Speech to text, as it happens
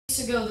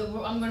ago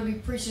that I'm going to be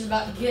preaching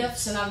about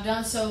gifts, and I've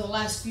done so the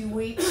last few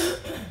weeks.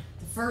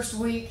 The first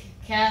week,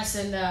 Cass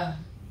and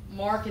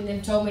Mark and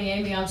them told me,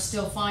 Amy, I'm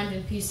still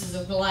finding pieces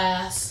of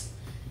glass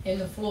in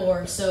the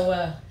floor.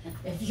 So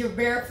if you're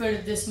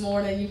barefooted this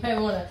morning, you may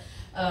want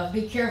to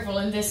be careful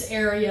in this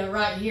area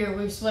right here.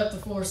 We've swept the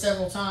floor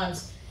several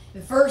times.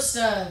 The first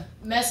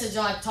message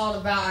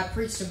I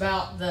preached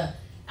about the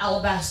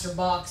alabaster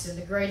box, and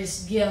the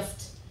greatest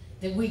gift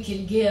that we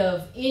can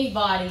give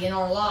anybody in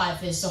our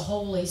life is to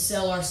wholly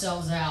sell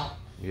ourselves out.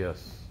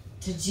 Yes.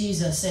 To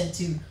Jesus, and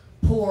to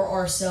pour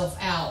ourselves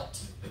out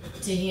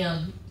to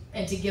Him,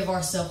 and to give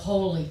ourselves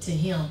wholly to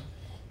Him,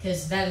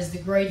 because that is the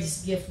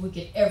greatest gift we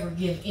could ever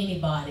give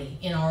anybody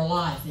in our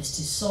life, is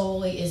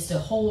to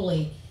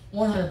wholly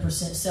 100%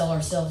 sell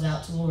ourselves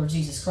out to the Lord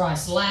Jesus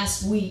Christ.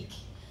 Last week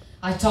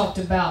I talked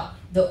about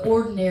the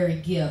ordinary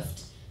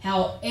gift,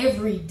 how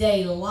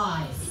everyday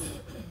life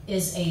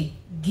is a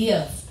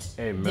gift.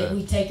 Amen. That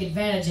we take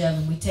advantage of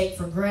and we take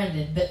for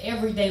granted. But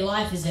everyday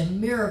life is a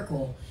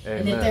miracle. Amen.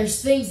 And that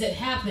there's things that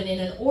happen in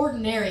an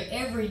ordinary,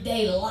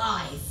 everyday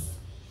life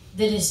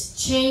that is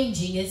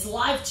changing. It's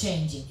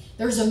life-changing.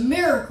 There's a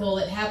miracle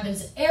that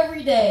happens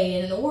every day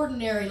in an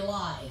ordinary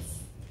life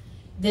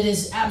that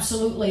is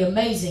absolutely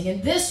amazing.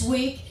 And this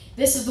week,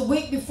 this is the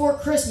week before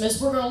Christmas.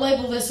 We're going to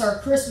label this our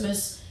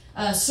Christmas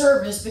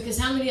service, because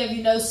how many of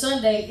you know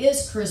Sunday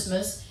is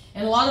Christmas?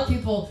 And a lot of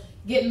people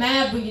get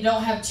mad when you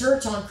don't have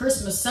church on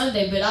Christmas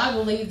Sunday, but I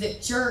believe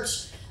that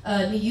church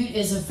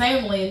is a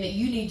family, and that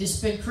you need to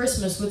spend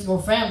Christmas with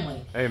your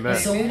family. Amen.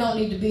 And so we don't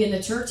need to be in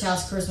the church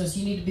house Christmas.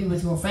 You need to be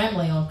with your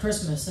family on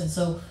Christmas. And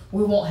so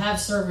we won't have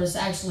service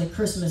actually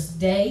Christmas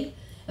Day.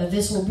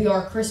 This will be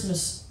our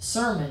Christmas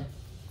sermon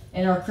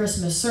and our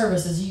Christmas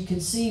service. As you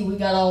can see, we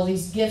got all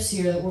these gifts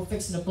here that we're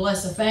fixing to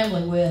bless a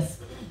family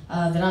with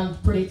that I'm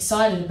pretty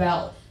excited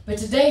about. But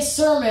today's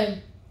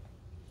sermon,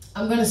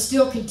 I'm going to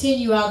still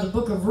continue out of the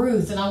book of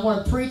Ruth, and I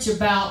want to preach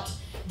about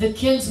the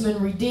Kinsman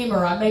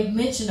Redeemer. I made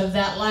mention of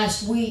that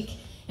last week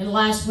in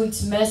last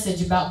week's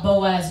message about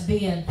Boaz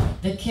being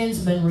the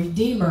Kinsman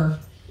Redeemer.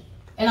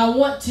 And I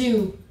want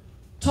to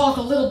talk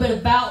a little bit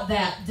about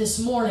that this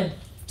morning.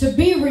 To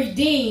be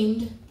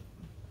redeemed,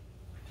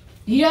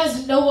 you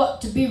guys know what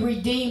to be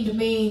redeemed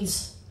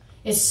means?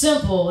 It's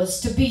simple.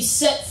 It's to be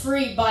set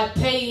free by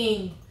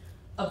paying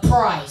a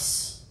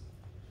price.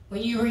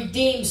 When you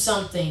redeem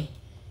something,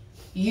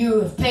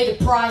 you have paid a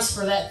price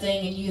for that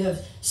thing, and you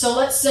have. So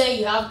let's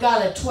say I've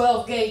got a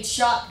 12-gauge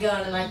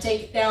shotgun, and I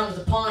take it down to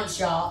the pawn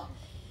shop,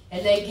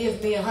 and they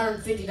give me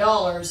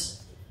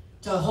 $150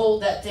 to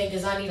hold that thing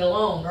because I need a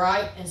loan,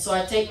 right? And so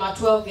I take my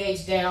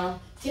 12-gauge down.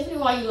 Tiffany,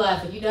 why are you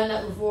laughing? You done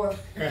that before?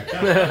 You ain't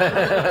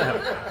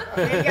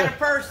got a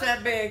purse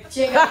that big.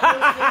 She ain't got a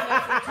purse big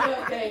enough for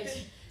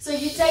 12-gauge. So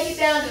you take it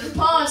down to the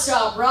pawn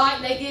shop, right?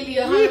 And they give you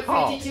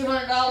 $150,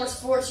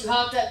 $200 for it. You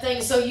hawk that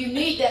thing, so you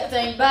need that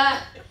thing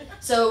back.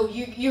 So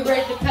you're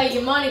ready to pay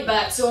your money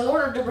back. So in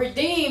order to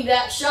redeem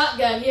that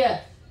shotgun, yeah.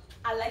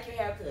 I like your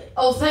haircut.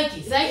 Oh, thank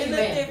you, man.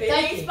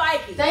 Thank you,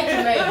 spiky. Thank you,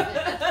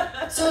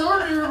 man. So in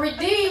order to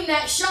redeem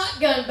that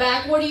shotgun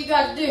back, what do you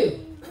got to do?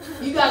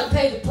 You got to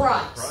pay the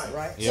price.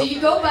 Right. So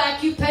you go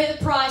back, you pay the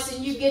price,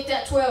 and you get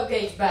that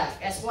 12-gauge back.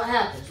 That's what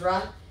happens,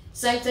 right?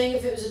 Same thing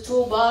if it was a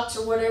toolbox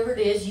or whatever it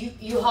is.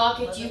 You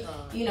hawk it. You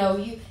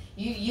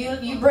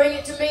bring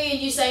it to me, and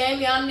you say,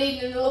 Amy, I'm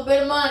needing a little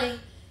bit of money.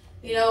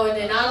 And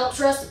then I don't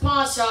trust the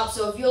pawn shop,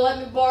 so if you'll let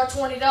me borrow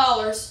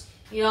 $20,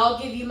 I'll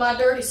give you my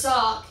dirty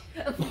sock.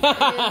 And then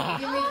you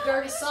give me the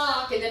dirty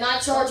sock, and then I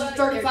charge you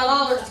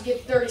 $35 to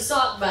get the dirty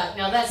sock back.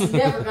 Now, that's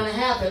never going to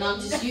happen. I'm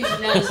just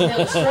using that as an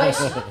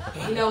illustration.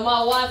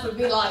 My wife would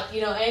be like,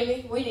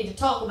 Amy, we need to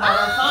talk about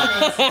our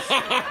finances.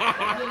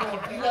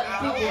 If you let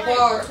people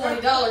borrow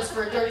 $20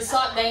 for a dirty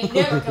sock, they ain't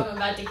never coming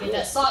back to get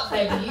that sock,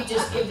 baby. You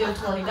just give them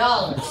 $20,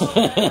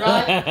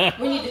 right?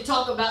 We need to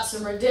talk about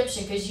some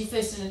redemption, because you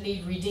fixing to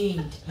need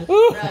redeemed,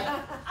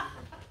 right?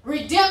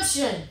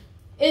 Redemption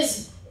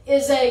is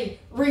a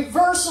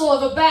reversal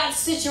of a bad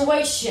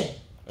situation.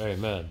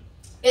 Amen.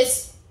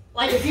 It's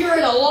like if you're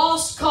in a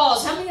lost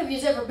cause. How many of you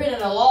have ever been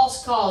in a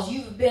lost cause?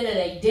 You've been at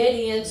a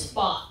dead-end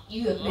spot.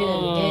 You have been at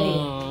a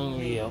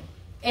dead-end. Yeah.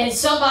 And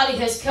somebody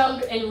has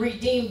come and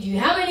redeemed you.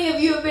 How many of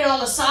you have been on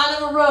the side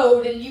of a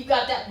road and you've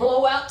got that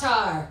blowout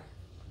tire?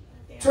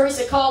 Yeah.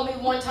 Teresa called me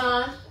one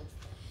time.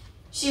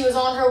 She was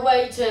on her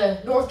way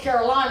to North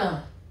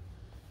Carolina.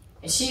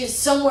 And she's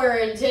somewhere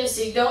in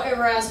Tennessee. Don't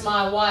ever ask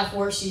my wife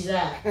where she's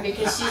at,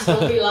 because she's going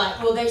to be like,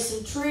 well, there's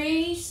some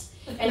trees,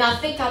 and I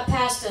think I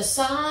passed a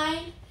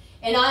sign,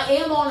 and I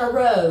am on a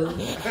road.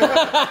 She's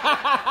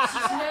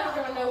never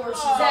going to know where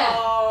she's at.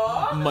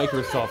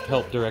 Microsoft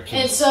help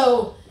directions. And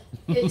so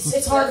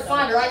it's hard to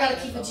find her. I got to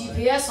keep a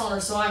GPS on her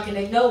so I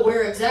can know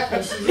where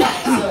exactly she's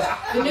at.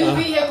 So the new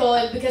vehicle,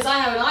 and because I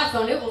have an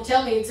iPhone, it will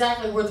tell me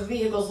exactly where the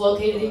vehicle's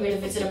located, even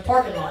if it's in a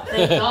parking lot.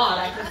 Thank God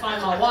I can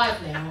find my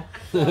wife now.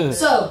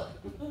 So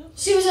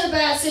she was in a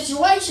bad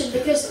situation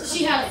because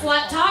she had a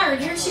flat tire,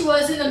 and here she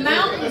was in the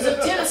mountains of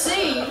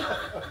Tennessee,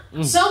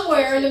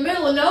 somewhere in the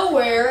middle of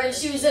nowhere, and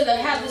she was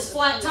had this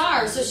flat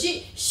tire. So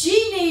she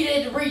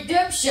needed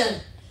redemption.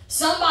 redemption.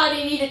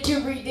 Somebody needed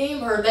to redeem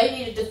her. They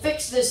needed to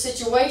fix this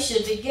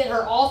situation to get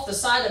her off the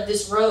side of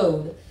this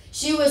road.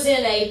 She was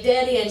in a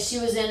dead end. She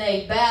was in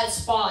a bad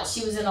spot.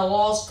 She was in a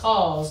lost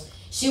cause.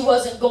 She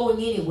wasn't going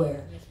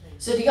anywhere.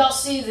 So do y'all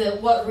see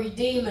what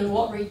redeem and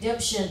what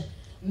redemption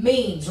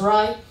means,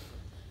 right?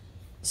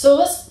 So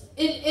let's,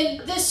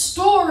 in this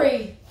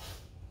story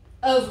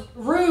of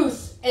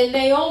Ruth and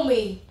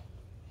Naomi,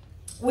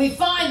 we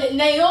find that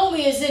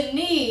Naomi is in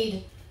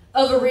need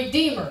of a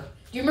redeemer.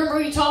 Do you remember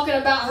me talking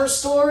about her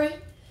story?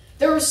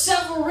 There were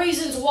several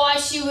reasons why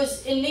she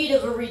was in need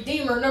of a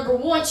redeemer. Number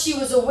one, she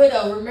was a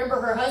widow. Remember,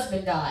 her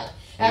husband died.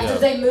 After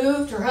they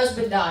moved, her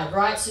husband died,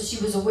 right? So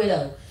she was a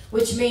widow,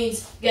 which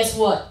means, guess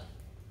what?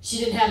 She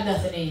didn't have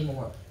nothing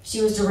anymore. She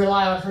was to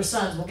rely on her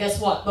sons. Well, guess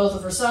what? Both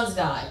of her sons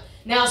died.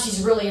 Now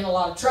she's really in a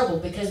lot of trouble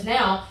because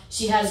now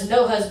she has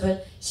no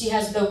husband, she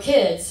has no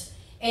kids,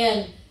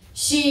 and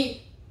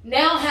she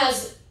now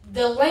has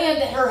the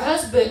land that her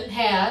husband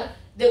had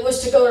that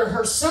was to go to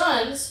her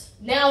sons,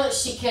 now that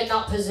she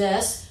cannot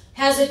possess,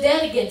 has a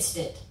debt against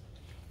it.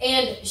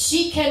 And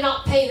she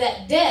cannot pay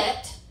that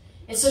debt,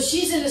 and so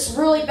she's in this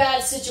really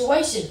bad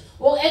situation.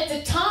 Well, at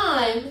the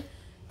time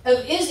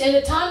of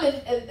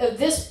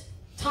this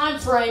time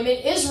frame in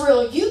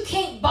Israel, you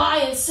can't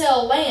buy and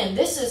sell land.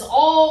 This is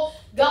all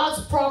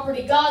God's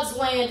property, God's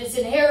land. It's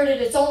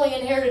inherited. It's only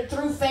inherited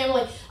through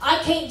family. I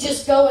can't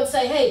just go and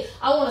say, hey,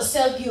 I want to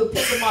sell you a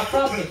piece of my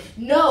property.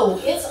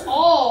 No, it's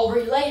all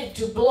related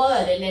to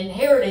blood and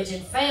heritage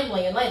and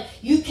family and land.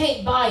 You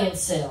can't buy and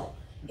sell.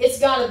 It's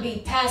got to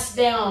be passed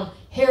down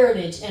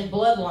heritage and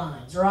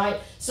bloodlines, right?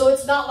 So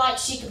it's not like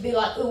she could be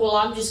like, oh, well,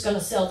 I'm just going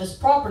to sell this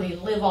property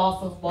and live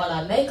off of what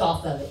I make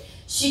off of it.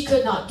 She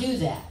could not do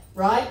that,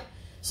 right?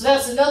 So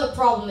that's another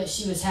problem that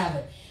she was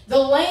having. The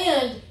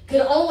land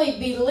could only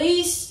be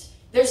leased.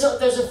 There's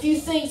a few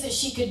things that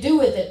she could do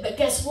with it, but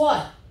guess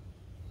what?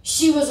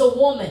 She was a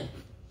woman.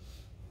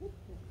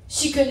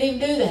 She couldn't even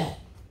do that.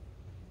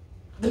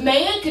 The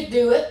man could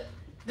do it.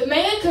 The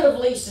man could have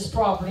leased his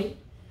property.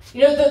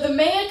 You know, the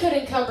man could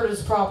encumber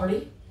his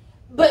property,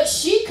 but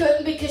she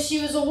couldn't because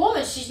she was a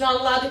woman. She's not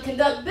allowed to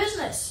conduct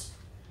business.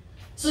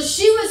 So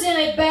she was in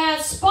a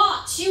bad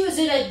spot. She was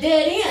in a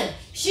dead end.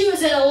 She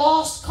was in a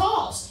lost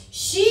cause.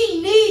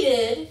 She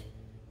needed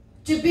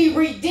to be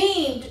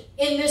redeemed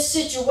in this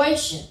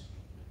situation.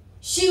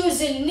 She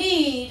was in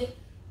need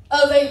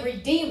of a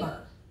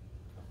redeemer.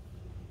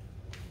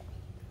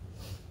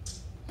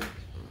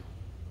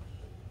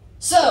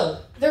 So,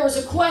 there was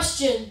a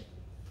question,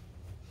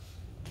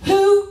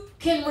 who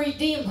can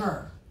redeem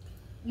her?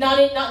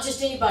 Not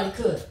just anybody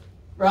could,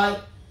 right?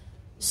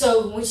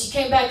 So, when she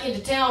came back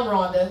into town,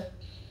 Rhonda,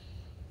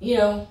 you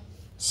know,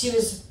 she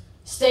was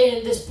staying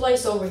in this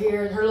place over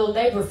here, and her little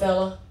neighbor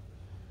fella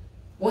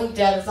winked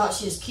at her, thought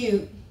she was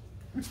cute.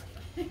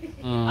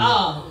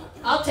 Oh,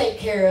 I'll take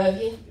care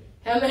of you.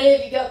 How many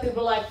of you got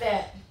people like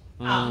that?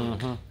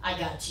 Oh, I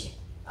got you.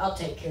 I'll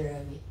take care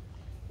of you.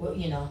 Well,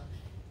 you know,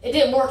 it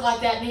didn't work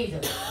like that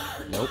neither.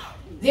 Nope.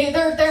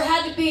 There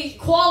had to be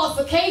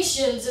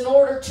qualifications in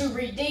order to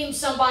redeem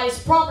somebody's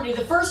property.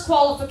 The first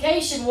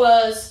qualification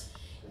was,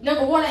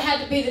 number one, it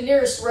had to be the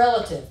nearest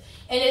relative.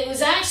 And it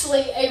was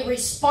actually a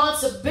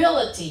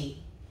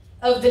responsibility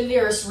of the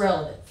nearest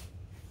relative.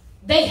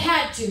 They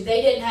had to.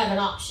 They didn't have an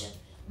option.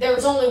 There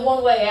was only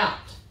one way out.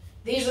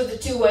 These are the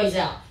two ways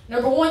out.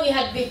 Number one, you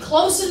had to be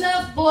close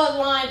enough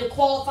bloodline to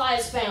qualify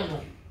as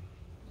family.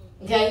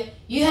 Okay?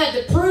 You had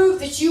to prove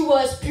that you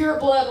was pure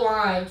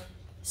bloodline.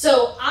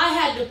 So I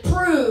had to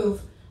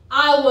prove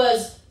I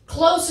was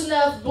close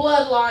enough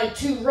bloodline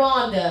to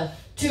Rhonda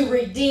to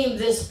redeem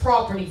this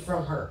property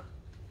from her.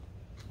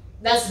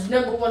 That's the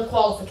number one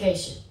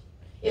qualification.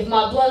 If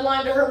my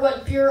bloodline to her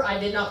wasn't pure, I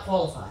did not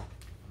qualify.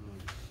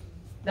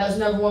 That was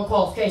number one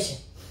qualification.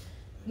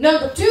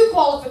 Number two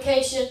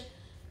qualification,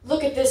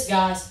 look at this,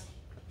 guys.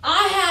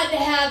 I had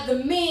to have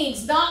the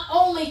means not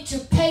only to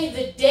pay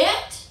the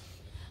debt,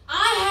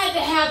 I had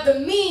to have the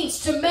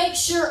means to make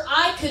sure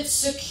I could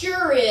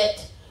secure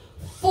it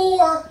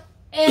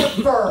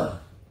forever.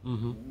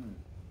 I'm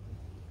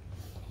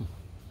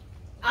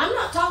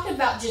not talking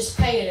about just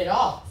paying it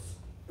off.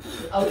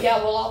 Oh, yeah,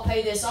 well, I'll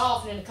pay this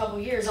off, and in a couple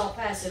of years, I'll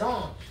pass it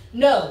on.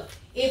 No.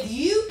 If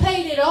you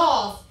paid it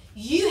off,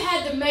 you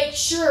had to make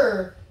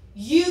sure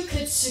you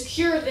could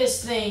secure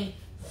this thing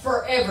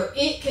forever.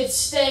 It could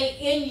stay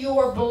in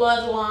your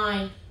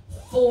bloodline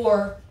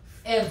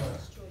forever.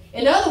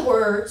 In other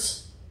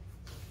words,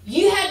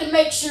 you had to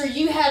make sure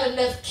you had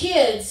enough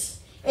kids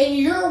and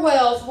your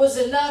wealth was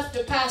enough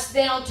to pass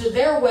down to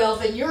their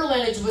wealth, and your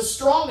lineage was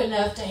strong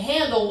enough to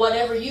handle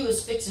whatever you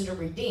was fixing to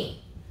redeem.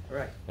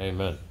 Right.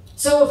 Amen.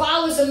 So if I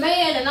was a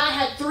man and I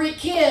had 3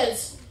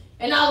 kids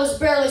and I was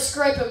barely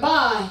scraping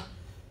by,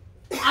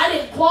 I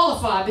didn't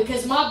qualify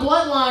because my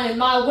bloodline and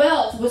my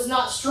wealth was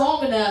not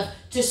strong enough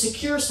to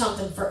secure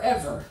something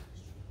forever.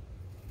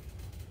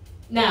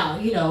 Now,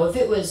 you know, if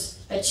it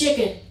was a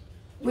chicken,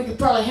 we could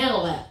probably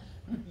handle that.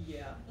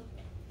 Yeah.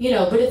 You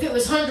know, but if it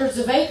was hundreds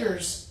of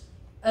acres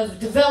of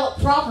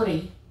developed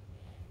property,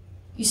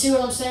 you see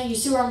what I'm saying? You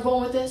see where I'm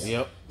going with this?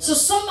 Yep. So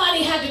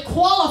somebody had to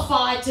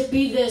qualify to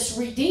be this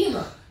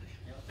redeemer.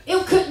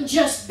 It couldn't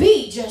just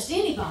be just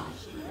anybody.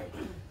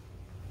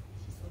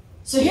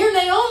 So here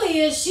Naomi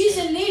is, she's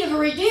in need of a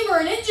redeemer,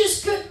 and it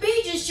just couldn't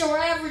be just your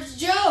average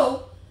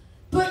Joe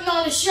putting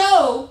on a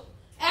show,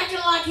 acting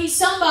like he's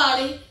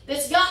somebody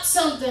that's got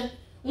something,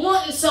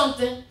 wanting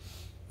something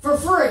for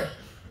free.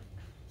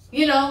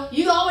 You know,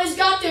 you always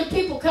got them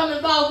people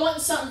coming by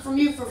wanting something from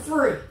you for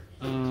free.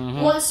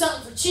 Wanting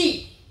something for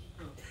cheap.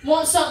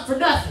 Wanting something for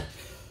nothing.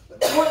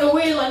 Wanting a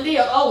wheel and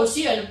deal. Oh, well,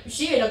 she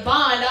in a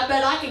bind. I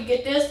bet I could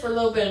get this for a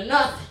little bit of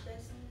nothing.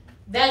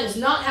 That is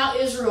not how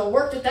Israel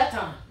worked at that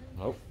time.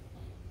 Nope.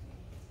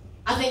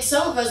 I think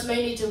some of us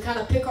may need to kind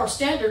of pick our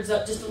standards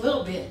up just a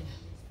little bit.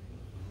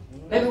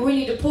 Maybe we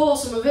need to pull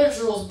some of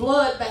Israel's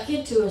blood back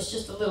into us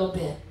just a little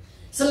bit.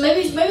 So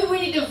maybe we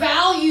need to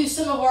value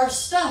some of our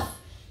stuff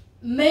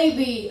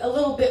maybe a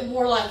little bit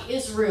more like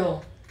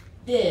Israel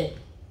did.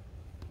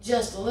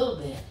 Just a little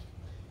bit.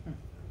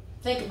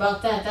 Think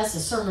about that. That's a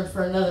sermon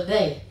for another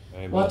day.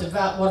 Amen. What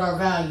our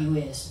value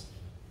is.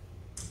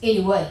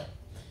 Anyway,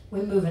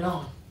 we're moving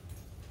on.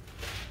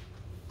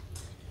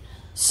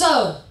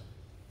 So,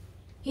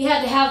 he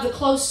had to have the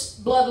close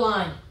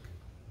bloodline.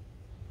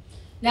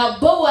 Now,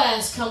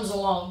 Boaz comes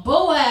along.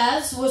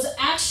 Boaz was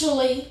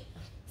actually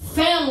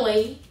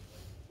family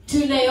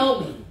to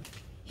Naomi.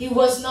 He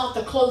was not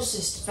the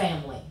closest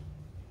family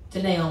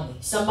to Naomi.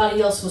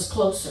 Somebody else was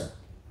closer.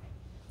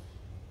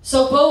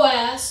 So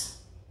Boaz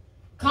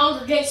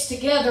congregates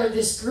together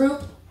this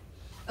group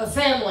of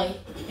family,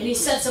 and he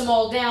sets them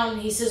all down,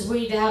 and he says, we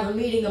need to have a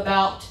meeting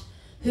about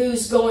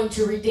who's going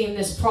to redeem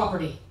this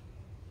property.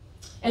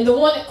 And the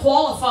one that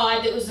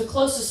qualified, that was the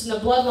closest in the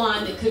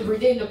bloodline that could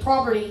redeem the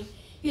property,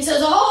 he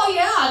says, oh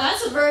yeah,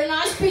 that's a very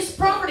nice piece of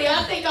property.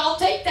 I think I'll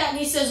take that. And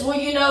he says, well,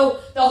 you know,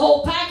 the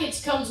whole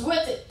package comes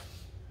with it.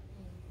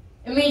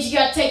 It means you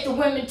got to take the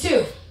women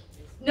too.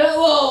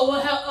 No,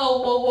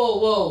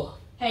 whoa.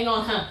 Hang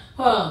on,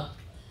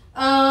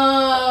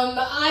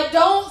 I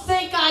don't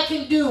think I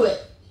can do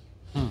it.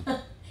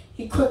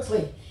 He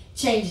quickly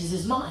changes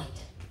his mind.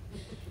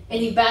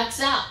 And he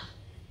backs out.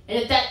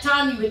 And at that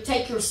time, you would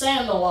take your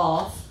sandal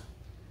off.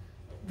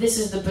 This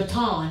is the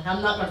baton.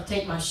 I'm not going to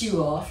take my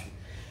shoe off.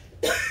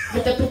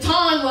 But the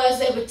baton was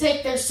they would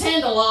take their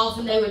sandal off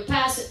and they would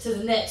pass it to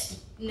the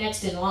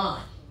next in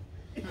line.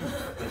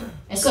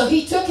 And so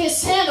he took his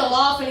sandal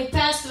off and he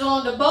passed it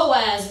on to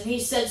Boaz. And he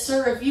said,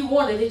 sir, if you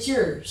want it, it's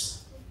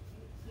yours.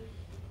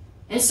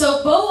 And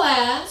so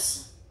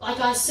Boaz, like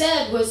I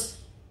said, was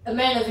a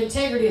man of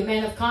integrity, a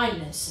man of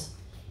kindness.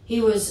 He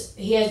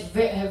had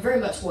very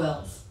much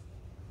wealth.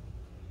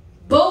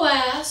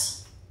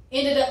 Boaz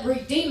ended up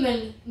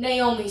redeeming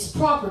Naomi's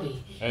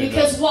property. Amen.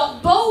 Because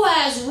what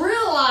Boaz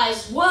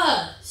realized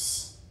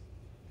was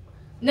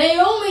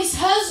Naomi's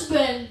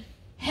husband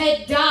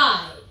had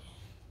died,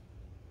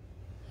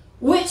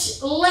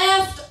 which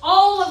left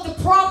all of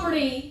the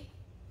property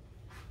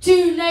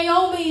to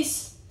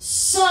Naomi's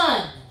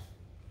son.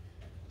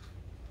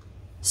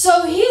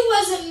 So he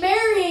wasn't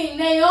marrying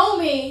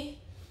Naomi,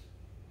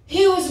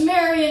 he was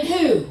marrying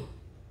who?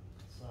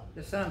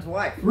 The son's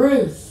wife.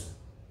 Ruth.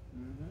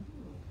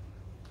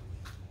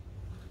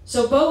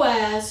 So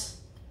Boaz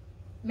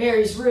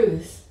marries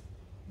Ruth,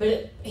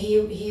 but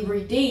he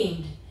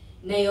redeemed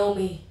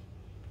Naomi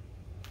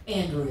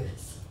and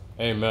Ruth.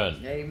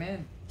 Amen.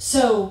 Amen.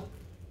 So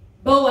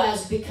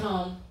Boaz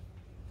became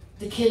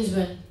the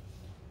kinsman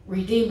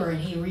redeemer,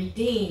 and he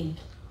redeemed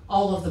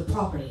all of the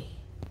property.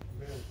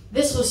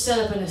 This was set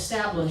up and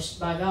established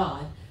by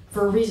God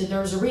for a reason.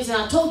 There was a reason.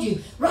 I told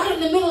you, right in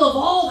the middle of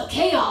all the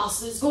chaos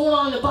that's going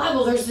on in the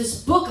Bible, there's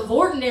this book of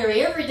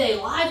ordinary, everyday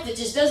life that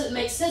just doesn't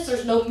make sense.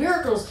 There's no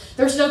miracles.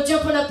 There's no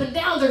jumping up and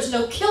down. There's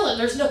no killing.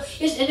 And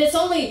it's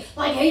only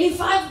like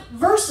 85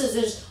 verses.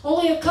 There's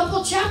only a couple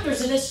of chapters,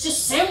 and it's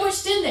just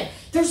sandwiched in there.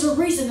 There's a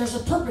reason. There's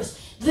a purpose.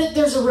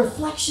 There's a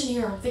reflection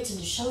here I'm fixing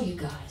to show you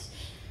guys.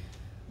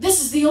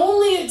 This is the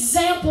only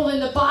example in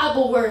the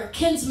Bible where a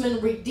kinsman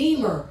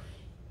redeemer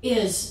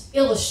is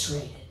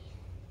illustrated.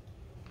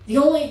 The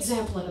only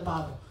example in the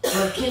Bible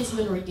where a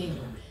kinsman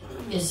redeemer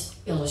is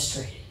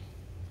illustrated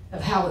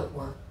of how it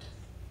worked.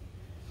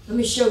 Let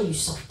me show you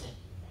something.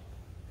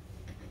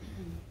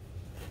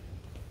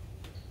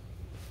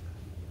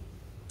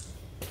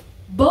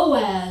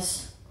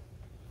 Boaz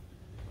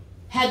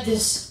had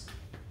this,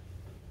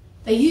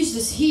 they used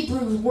this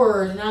Hebrew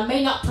word, and I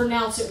may not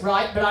pronounce it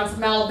right, but I'm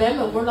from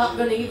Alabama, and we're not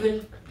going to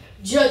even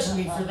judge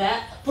me for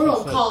that. We're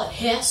going to call it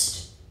Hest.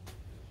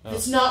 If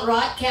it's not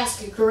right,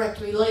 Cass can correct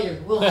me later.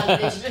 We'll have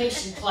an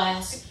education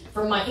class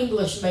for my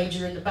English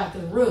major in the back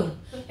of the room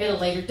at a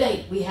later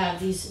date. We have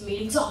these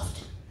meetings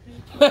often.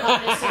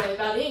 Not necessarily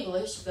about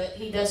English, but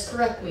he does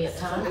correct me at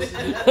times.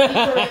 He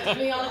corrected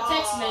me on a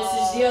text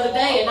message the other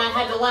day, and I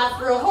had to laugh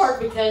real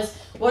hard because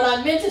what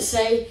I meant to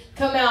say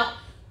come out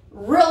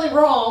really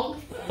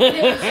wrong.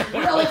 It was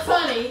really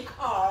funny.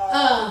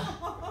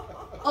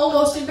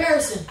 Almost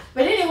embarrassing.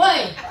 But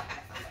anyway,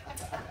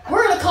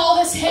 we're going to call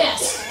this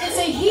Hest. It's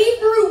a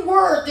Hebrew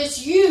word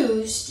that's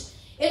used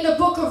in the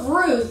book of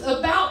Ruth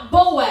about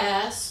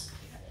Boaz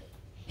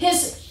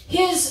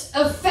his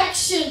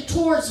affection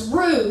towards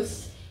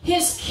Ruth,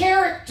 his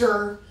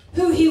character,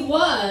 who he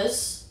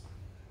was.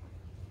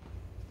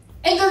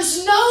 And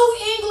there's no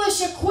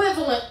English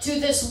equivalent to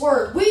this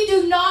word. We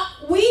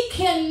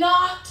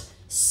cannot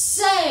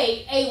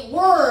say a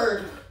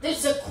word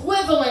that's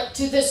equivalent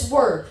to this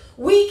word.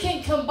 We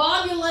can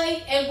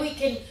combobulate and we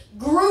can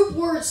group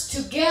words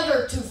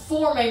together to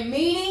form a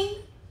meaning,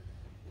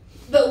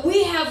 but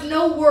we have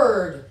no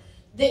word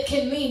that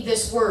can mean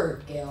this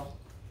word, Gail.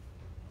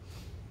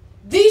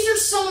 These are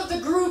some of the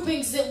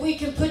groupings that we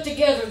can put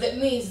together that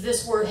means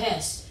this word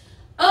has.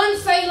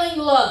 Unfailing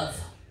love,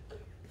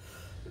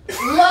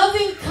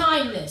 loving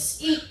kindness,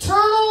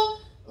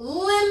 eternal,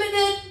 limitless,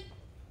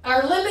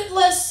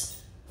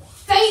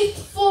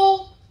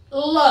 faithful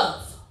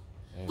love.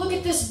 Amen. Look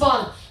at this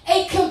bottom.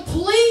 A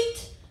complete,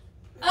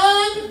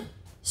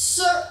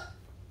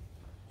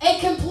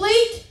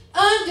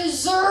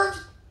 undeserved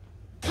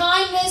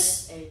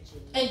kindness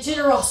and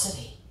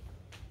generosity.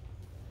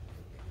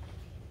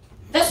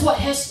 That's what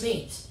Hess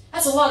means.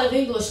 That's a lot of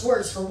English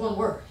words for one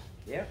word.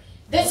 Yep.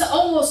 That's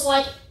almost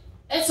like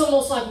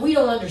we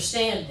don't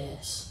understand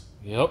this.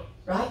 Yep.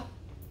 Right?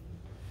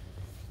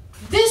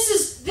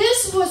 This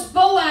was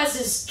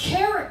Boaz's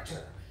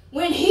character.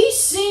 When he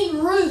seen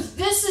Ruth,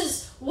 this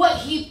is what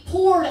he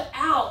poured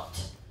out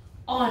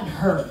on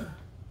her.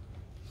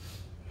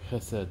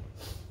 Hesed.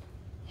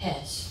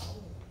 Hess.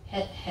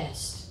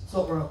 Hess. That's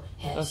what we're on.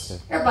 Hess.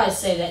 Okay. Everybody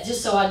say that,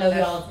 just so I know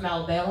y'all are from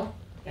Alabama.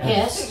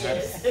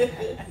 Hess.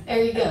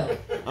 There you go.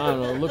 I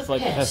don't know. It looks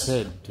like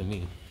Hesed to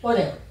me.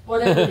 Whatever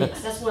it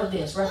is. That's what it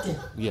is right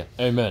there. Yeah.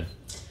 Amen.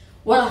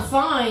 What I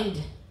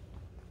find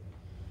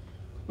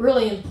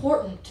really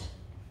important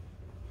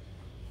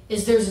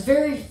is there's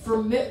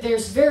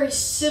very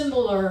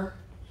similar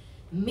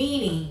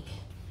meaning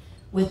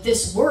with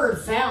this word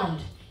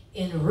found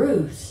in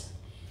Ruth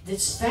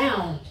that's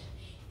found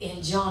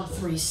in John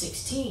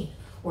 3:16,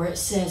 where it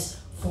says,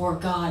 "For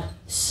God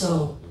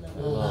so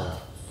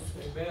loved."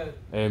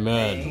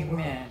 Amen.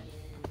 Amen.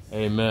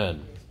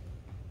 Amen.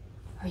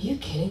 Are you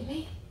kidding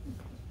me?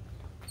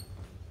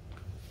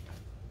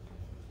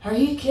 Are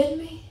you kidding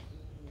me?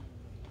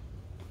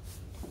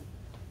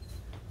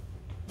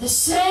 The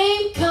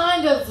same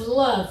kind of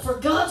love. For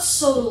God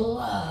so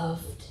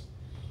loved.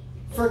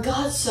 For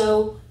God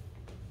so,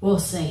 we'll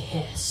say,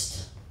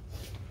 hest.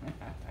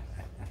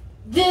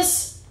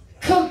 This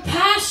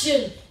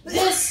compassion,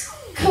 this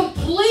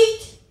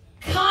complete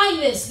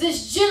kindness,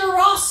 this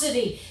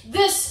generosity,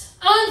 this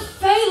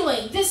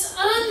unfailing, this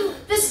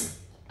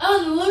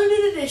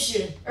unlimited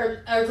edition,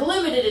 or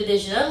limited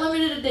edition,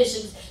 unlimited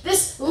editions,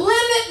 this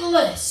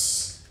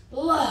limitless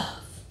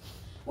love.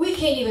 We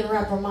can't even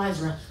wrap our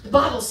minds around. The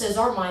Bible says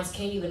our minds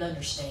can't even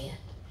understand.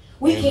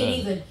 We Amen. can't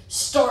even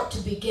start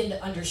to begin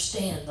to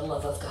understand the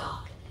love of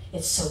God.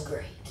 It's so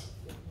great.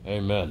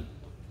 Amen.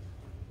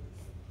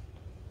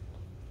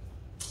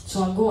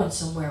 So I'm going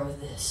somewhere with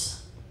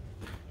this.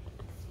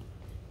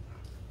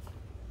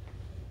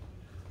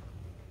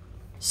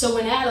 So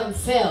when Adam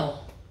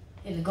fell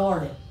in the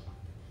garden,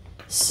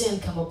 sin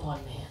come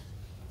upon man.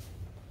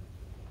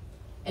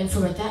 And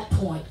from at that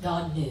point,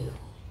 God knew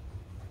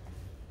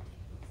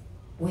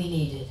we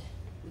needed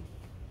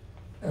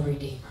a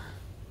Redeemer.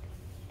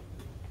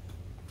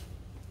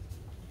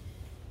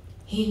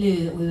 He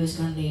knew that we was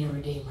going to need a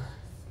Redeemer.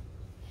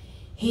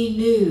 He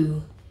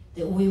knew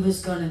that we was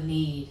going to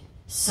need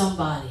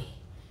somebody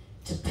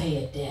to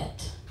pay a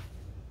debt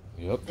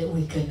that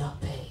we could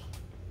not pay.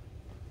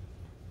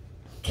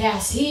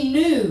 Cass, he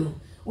knew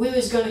we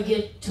was going to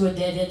get to a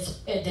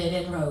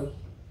dead-end road.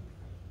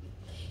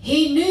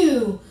 He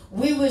knew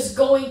we was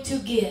going to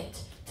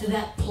get to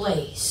that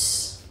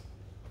place,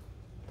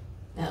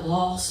 that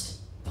lost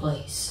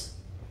place,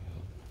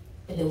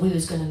 and that we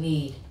was going to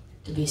need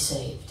to be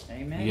saved.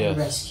 Amen. Yes. And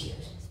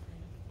rescued.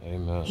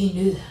 Amen. He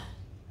knew that.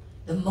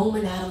 The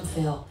moment Adam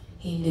fell,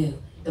 he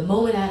knew. The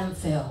moment Adam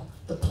fell,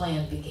 the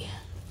plan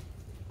began.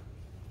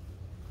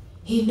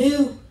 He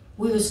knew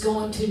we was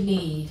going to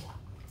need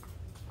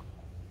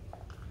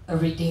a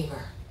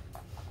Redeemer.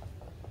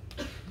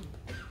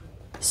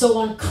 So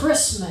on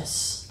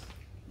Christmas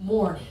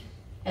morning,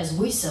 as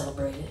we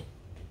celebrate it,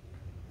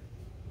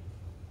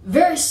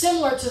 very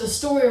similar to the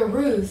story of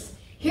Ruth,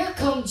 here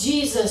comes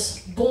Jesus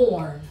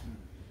born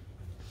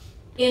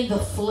in the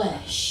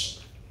flesh,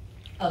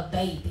 a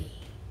baby.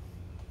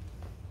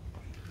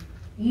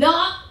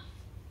 Not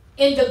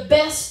in the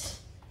best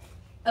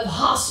of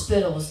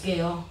hospitals,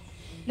 Gail.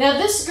 Now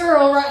this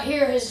girl right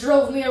here has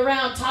drove me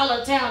around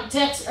Tylertown,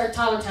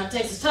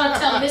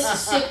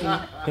 Mississippi.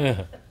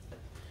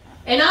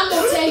 And I'm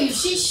going to tell you,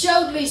 she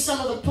showed me some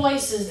of the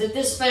places that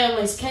this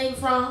family's came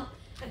from.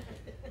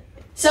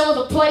 Some of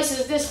the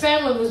places this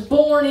family was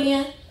born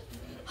in.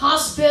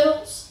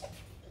 Hospitals.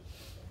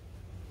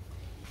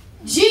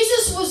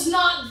 Jesus was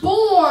not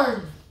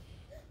born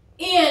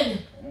in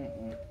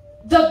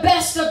the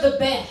best of the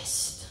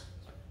best.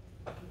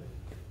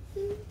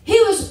 He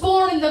was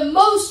born in the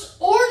most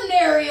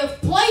ordinary of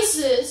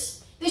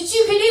places that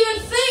you could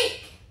even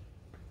think.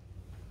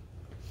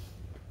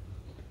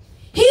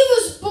 He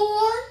was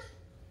born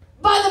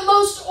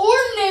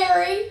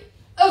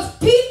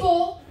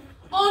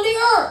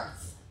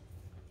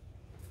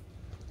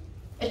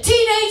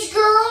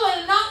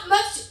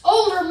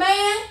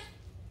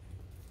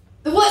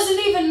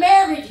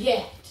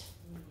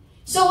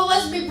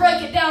let me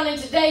break it down in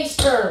today's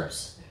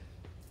terms.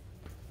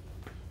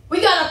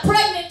 We got a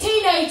pregnant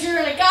teenager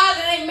and a guy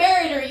that ain't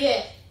married her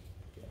yet.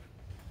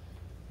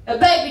 A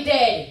baby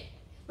daddy.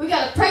 We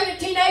got a pregnant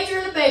teenager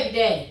and a baby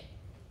daddy.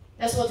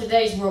 That's what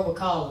today's world will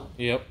call them.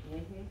 Yep.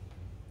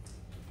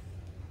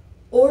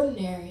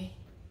 Ordinary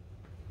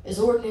as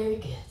ordinary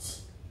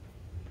gets.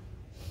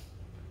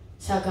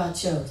 That's how God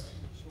chose.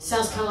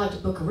 Sounds kind of like the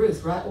book of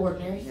Ruth, right?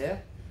 Ordinary. Yeah.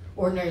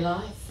 Ordinary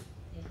life.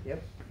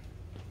 Yep.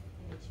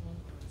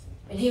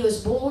 And he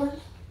was born,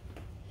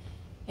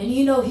 and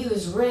you know he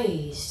was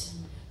raised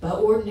by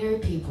ordinary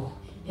people.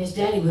 His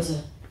daddy was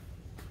a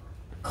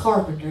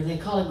carpenter. They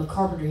call him a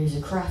carpenter. He was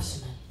a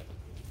craftsman.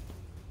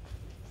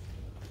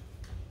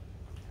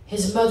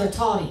 His mother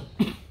taught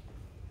him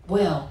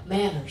well,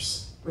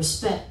 manners,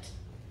 respect.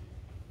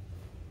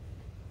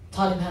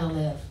 Taught him how to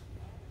live.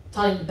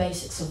 Taught him the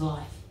basics of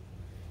life.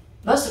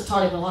 Must have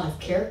taught him a lot of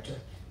character.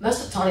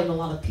 Must have taught him a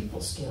lot of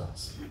people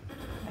skills.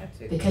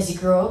 Because he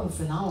grew up a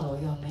phenomenal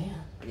young man.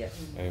 Yes.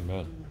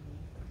 Amen.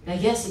 Now,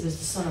 yes, he was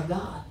the Son of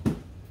God.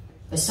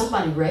 But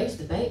somebody raised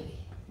the baby.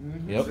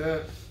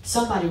 Yep.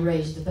 Somebody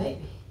raised the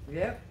baby.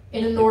 Yep.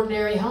 In an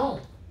ordinary home.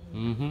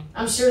 Mm-hmm.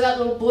 I'm sure that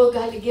little boy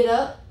had to get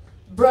up,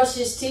 brush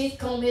his teeth,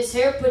 comb his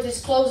hair, put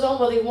his clothes on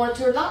whether he wanted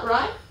to or not,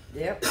 right?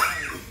 Yep.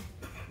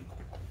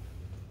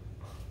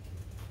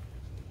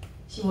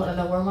 She wanted to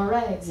know where my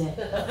rags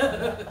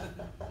at.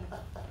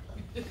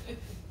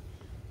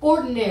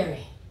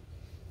 Ordinary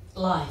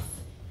life.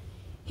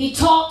 He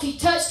talked, he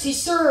touched, he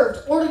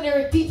served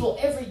ordinary people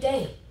every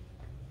day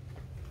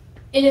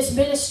in his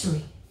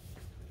ministry.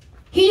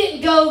 He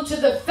didn't go to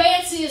the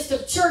fanciest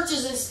of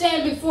churches and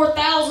stand before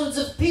thousands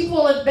of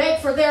people and beg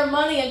for their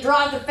money and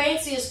drive the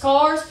fanciest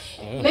cars.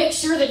 Make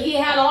sure that he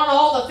had on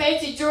all the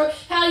fancy jewelry.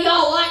 How do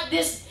y'all like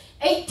this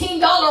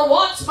 $18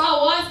 watch my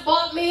wife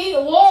bought me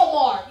at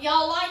Walmart?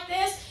 Y'all like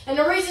this? And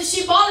the reason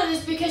she bought it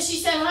is because she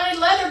said, honey,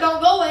 leather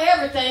don't go with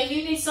everything.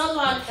 You need something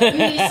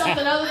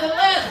other than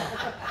leather.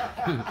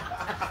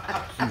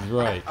 She's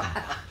right.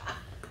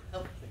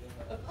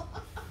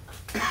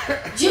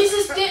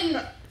 Jesus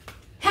didn't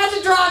have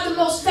to drive the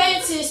most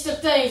fanciest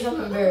of things. I'm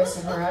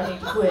embarrassing her. I need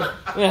to quit.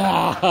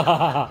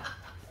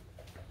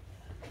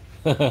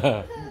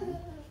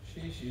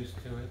 She's used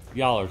to it.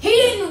 Y'all are. He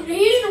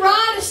didn't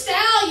ride a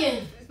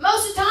stallion.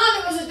 Most of the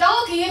time it was a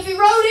donkey if he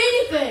rode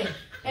anything.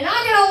 And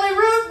I could only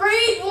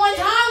read one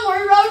time where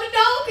he rode a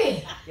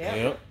donkey.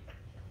 Yep.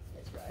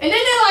 And then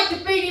they like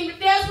to beat him to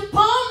death with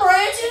palm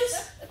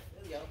branches.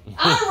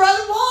 I'd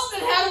rather walk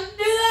than have him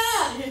do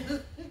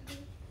that.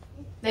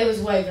 They was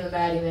waving them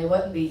at him. They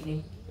wasn't beating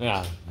him.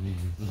 Yeah.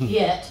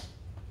 Yet.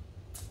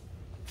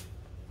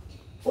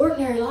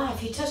 Ordinary life.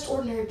 He touched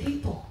ordinary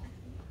people.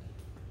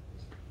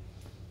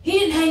 He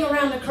didn't hang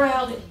around the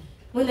crowd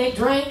when they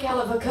drank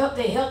out of a cup,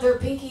 they held their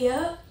pinky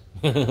up.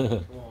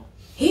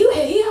 He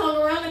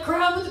hung around the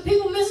crowd with the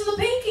people missing the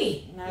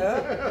pinky.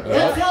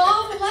 That fell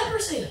off with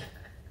leprosy.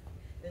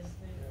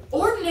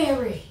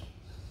 Ordinary.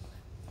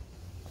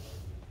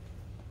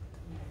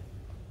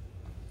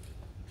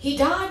 He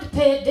died to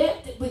pay a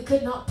debt that we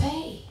could not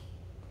pay.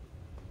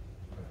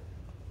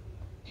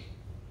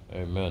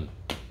 Amen.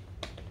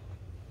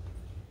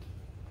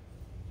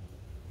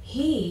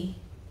 He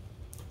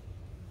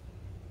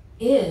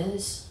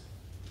is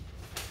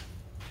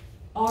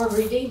our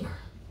Redeemer.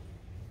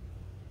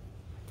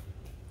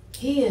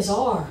 He is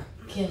our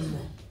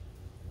Kinsman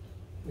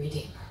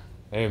Redeemer.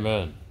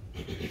 Amen.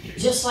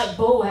 Just like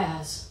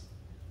Boaz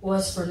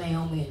was for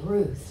Naomi and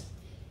Ruth.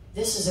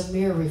 This is a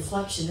mere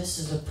reflection. This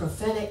is a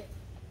prophetic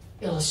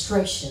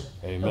illustration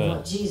of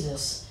what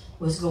Jesus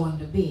was going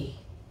to be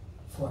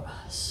for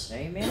us.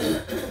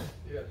 Amen.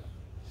 Yes.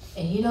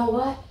 And you know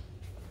what?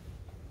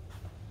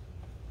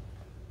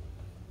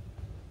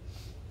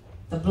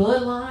 The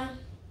bloodline,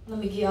 I'm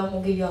going to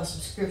give y'all some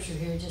scripture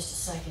here in just a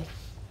second.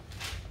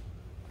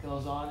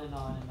 Goes on and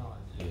on and on.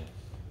 Yeah.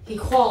 He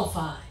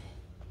qualified.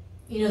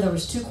 You know, there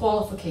was 2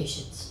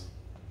 qualifications.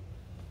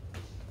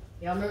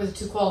 Y'all remember the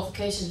 2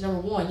 qualifications?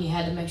 Number 1, you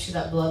had to make sure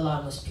that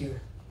bloodline was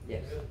pure.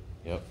 Yes.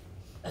 Yep.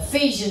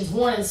 Ephesians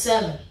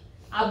 1:7.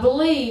 I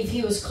believe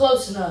he was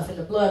close enough in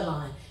the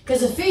bloodline.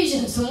 Because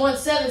Ephesians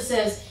 1:7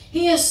 says,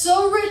 he is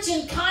so rich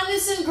in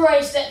kindness and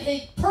grace that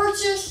he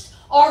purchased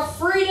our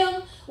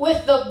freedom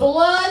with the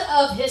blood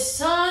of his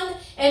Son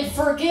and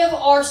forgive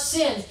our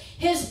sins.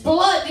 His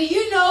blood. Do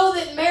you know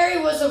that Mary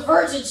was a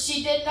virgin?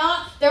 She did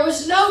not. There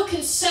was no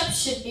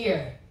conception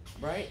here.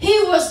 Right.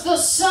 He was the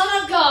Son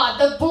of God.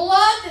 The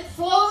blood that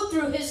flowed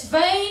through his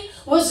vein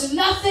was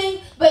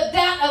nothing but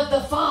that of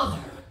the Father.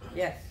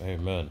 Yes.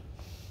 Amen.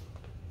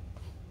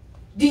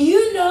 Do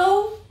you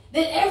know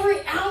that every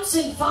ounce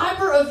and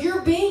fiber of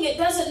your being, it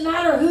doesn't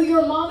matter who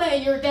your mama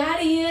and your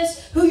daddy is,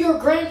 who your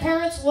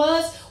grandparents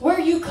was, where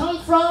you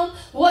come from,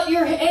 what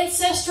your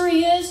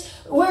ancestry is,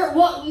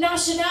 what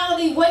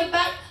nationality way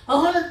back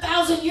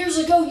 100,000 years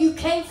ago you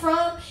came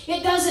from?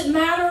 It doesn't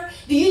matter.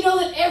 Do you know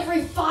that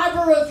every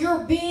fiber of your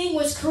being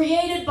was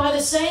created by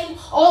the same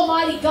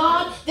Almighty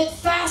God that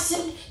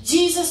fastened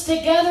Jesus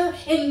together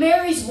in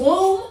Mary's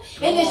womb?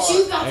 And that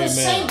you've got the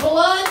same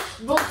blood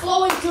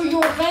flowing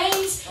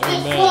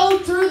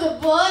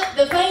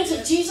the veins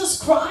of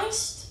Jesus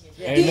Christ?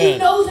 Amen. Do you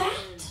know that?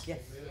 Yes.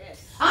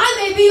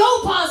 I may be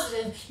O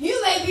positive.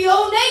 You may be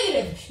O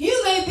negative.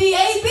 You may be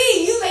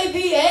AB. You may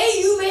be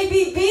A. You may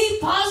be B,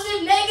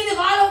 positive, negative.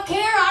 I don't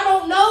care. I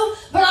don't know.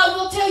 But I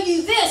will tell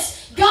you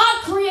this.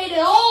 God created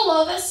all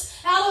of us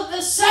out of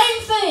the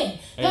same thing.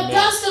 Amen. The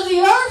dust of the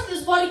earth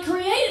is what He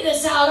created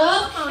us out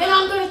of. And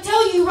I'm going to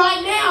tell you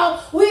right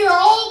now, we are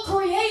all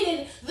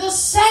created the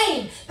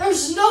same.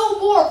 There's no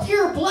more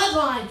pure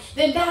bloodline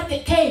than that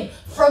came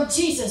from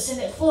Jesus. And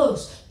it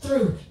flows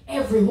through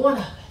every one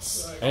of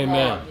us.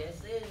 Amen.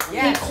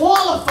 He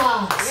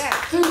qualifies Yes.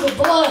 through the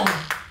blood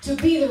to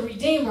be the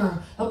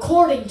Redeemer,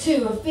 according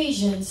to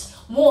Ephesians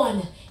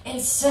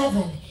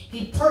 1:7.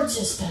 He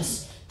purchased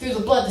us through the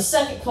blood. The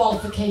second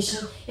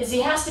qualification is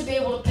He has to be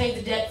able to pay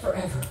the debt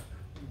forever.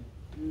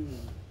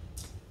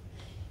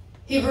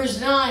 Hebrews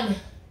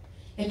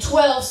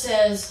 9:12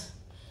 says,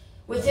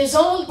 with His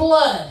own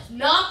blood,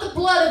 not the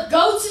blood of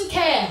goats and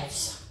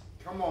calves.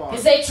 Come on.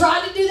 Because they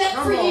tried to do that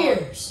Come for on.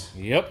 years.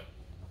 Yep.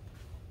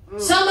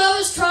 Some of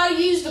us try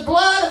to use the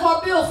blood of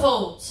our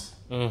billfolds.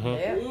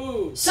 Mm-hmm.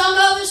 Ooh. Some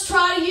of us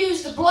try to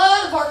use the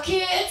blood of our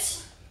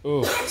kids.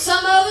 Ooh.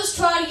 Some of us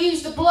try to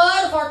use the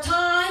blood of our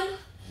time.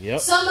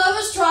 Yep. Some of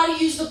us try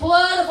to use the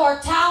blood of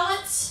our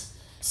talents.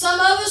 Some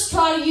of us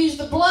try to use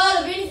the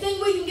blood of anything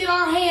we can get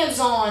our hands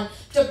on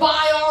to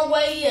buy our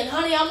way in.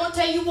 Honey, I'm going to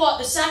tell you what,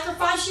 the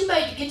sacrifice you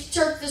made to get to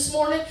church this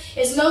morning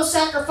is no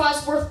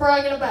sacrifice worth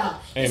bragging about.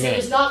 Amen.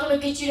 It's not going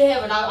to get you to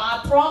heaven.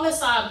 I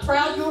promise, I'm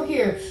proud you're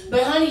here.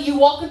 But honey, you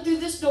walking through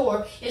this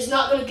door is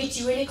not going to get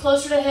you any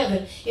closer to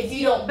heaven if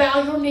you don't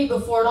bow your knee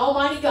before an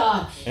almighty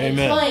God and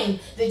Amen. claim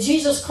that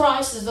Jesus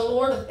Christ is the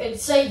Lord and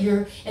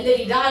Savior and that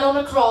He died on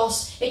the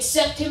cross.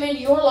 Accept Him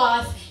into your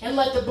life and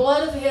let the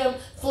blood of Him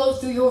flow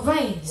through your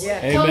veins.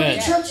 Yeah. Coming Amen.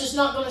 to church is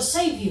not going to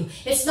save you.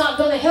 It's not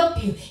going to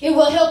help you. It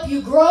will help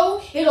you grow.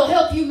 It'll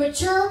help you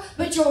mature.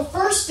 But your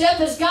first step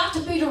has got to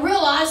be to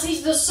realize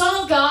He's the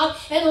Son of God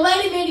and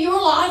let Him into your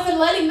life and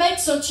let Him make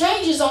some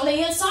changes on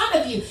the inside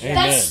of you. Amen.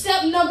 That's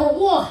step number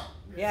one.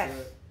 Yes.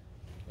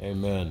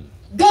 Amen.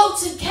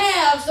 Goats and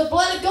calves, the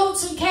blood of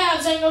goats and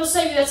calves ain't going to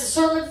save you. That's a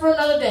sermon for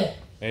another day.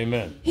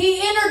 Amen. He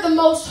entered the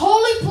most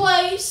holy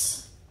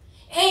place,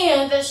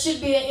 and there should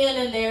be an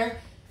N in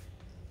there.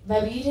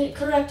 Baby, you didn't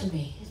correct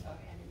me.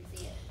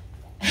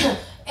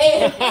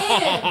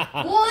 and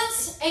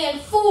once and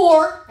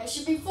for, that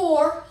should be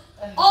for,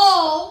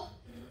 all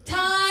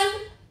time,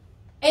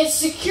 and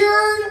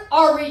secured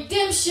our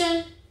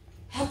redemption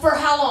for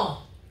how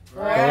long?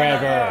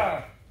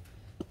 Forever.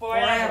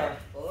 Forever.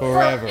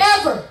 Forever.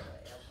 Forever.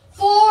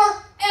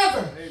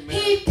 Forever. Amen.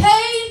 He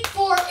paid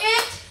for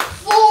it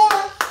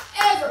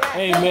forever.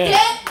 Amen. The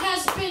debt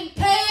has been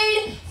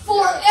paid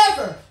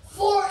forever.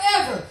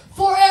 Forever.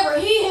 Forever.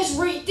 He has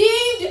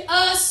redeemed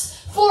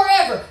us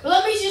forever. But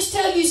let me just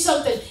tell you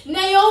something.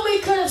 Naomi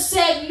could have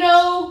said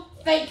no,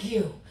 thank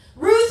you.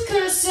 Ruth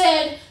could have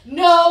said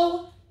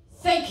no,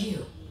 thank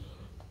you.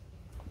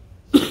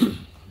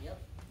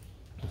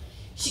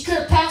 She could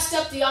have passed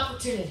up the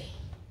opportunity.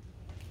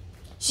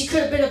 She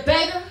could have been a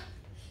beggar.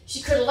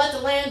 She could have let the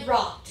land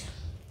rot.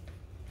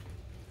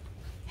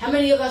 How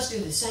many of us do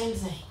the same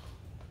thing?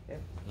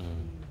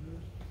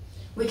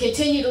 We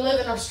continue to live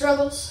in our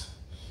struggles.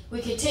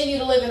 We continue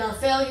to live in our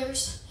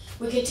failures.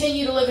 We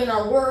continue to live in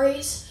our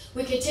worries.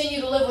 We continue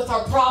to live with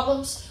our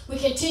problems. We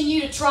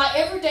continue to try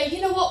every day.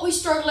 You know what? We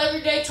struggle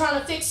every day trying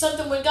to fix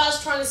something when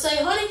God's trying to say,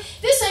 honey,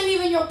 this ain't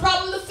even your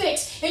problem to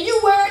fix. And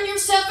you're wearing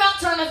yourself out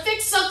trying to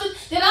fix something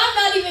that I'm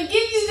not even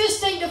giving you this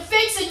thing to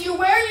fix. And you're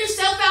wearing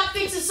yourself out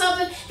fixing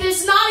something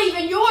that's not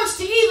even yours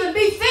to even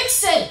be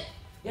fixing.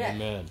 Yeah.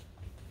 Amen.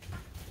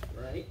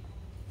 Right.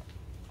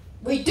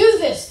 We do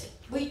this.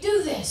 We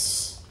do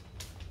this.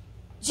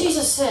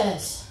 Jesus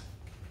says,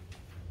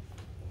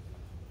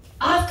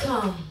 I've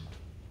come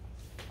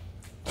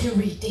to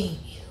redeem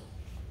you.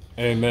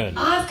 Amen.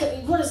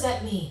 What does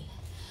that mean?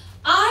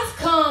 I've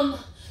come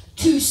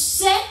to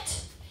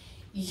set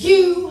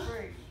you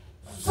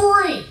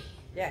free.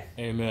 Yes.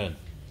 Amen.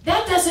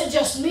 That doesn't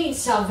just mean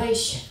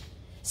salvation.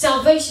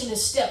 Salvation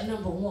is step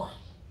number one.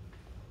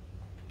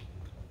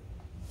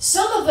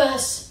 Some of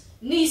us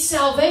need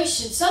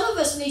salvation. Some of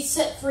us need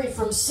set free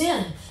from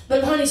sin.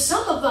 But honey,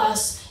 some of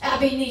us,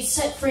 Abby, need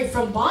set free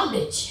from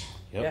bondage.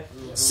 Yep.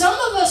 Some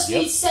of us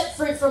Yep. need set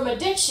free from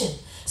addiction.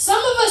 Some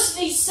of us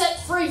need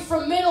set free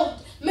from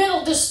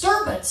mental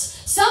disturbance.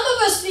 Some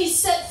of us need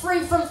set free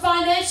from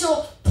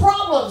financial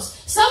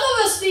problems. Some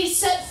of us need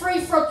set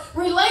free from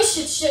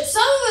relationships.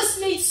 Some of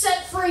us need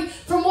set free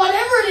from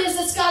whatever it is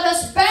that's got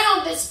us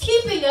bound, that's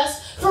keeping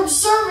us from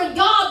serving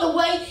God the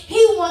way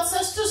He wants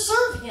us to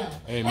serve Him.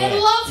 Amen.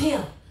 And love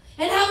Him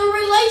and have a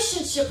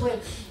relationship with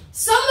Him.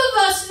 Some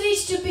of us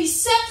needs to be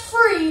set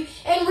free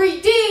and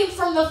redeemed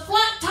from the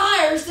flat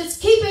tires that's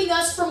keeping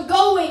us from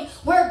going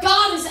where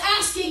God is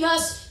asking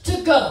us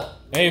to go.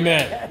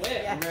 Amen.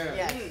 Amen.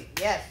 Yes.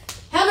 Yes.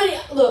 How many,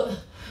 look,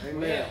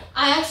 Amen.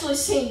 I actually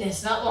seen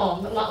this not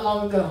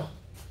long ago.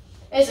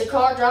 There's a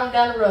car driving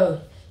down the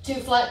road, 2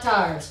 flat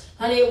tires.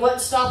 Honey, it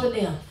wasn't stopping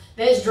them.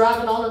 They was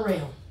driving on the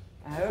rim.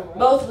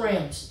 Both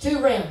rims.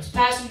 2 rims.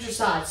 Passenger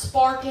side.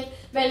 Sparking.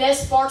 Man, that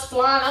sparks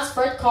flying. I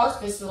spread the cars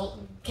to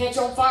catch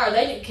on fire.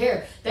 They didn't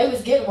care. They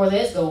was getting where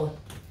they was going.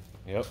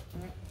 Yep.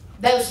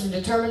 That was some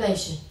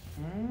determination.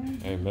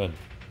 Amen.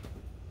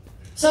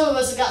 Some of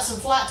us have got some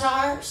flat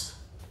tires.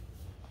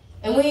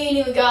 And we ain't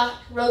even got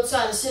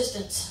roadside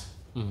assistance.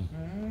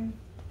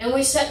 And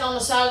we sitting on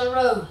the side of the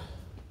road.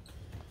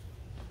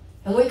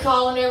 And we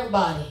calling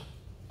everybody.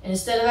 And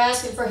instead of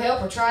asking for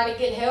help or trying to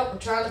get help or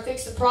trying to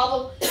fix the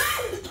problem,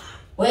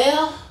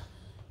 well,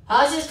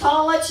 I was just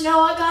calling to let you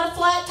know I got a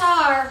flat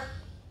tire.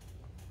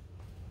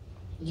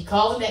 You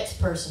call the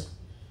next person.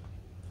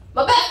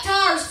 My back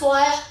tire's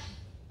flat.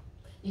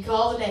 You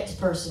call the next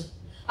person.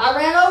 I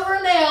ran over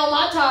a nail.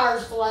 My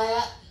tire's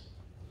flat.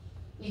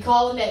 You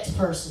call the next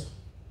person.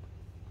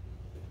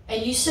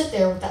 And you sit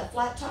there with that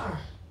flat tire.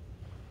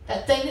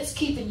 That thing that's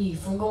keeping you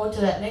from going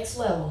to that next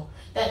level.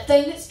 That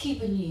thing that's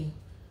keeping you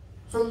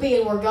from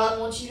being where God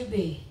wants you to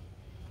be.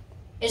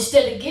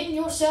 Instead of getting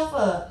yourself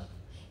up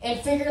and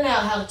figuring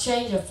out how to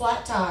change a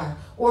flat tire,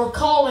 or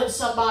calling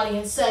somebody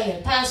and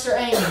saying, Pastor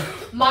Amy,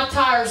 my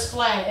tire's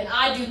flat and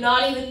I do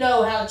not even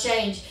know how to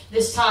change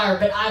this tire,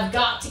 but I've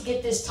got to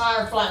get this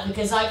tire flat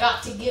because I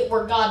got to get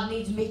where God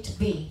needs me to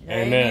be.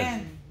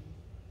 Amen.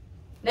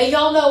 Now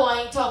y'all know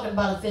I ain't talking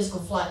about a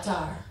physical flat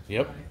tire.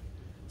 Yep.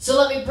 So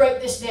let me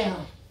break this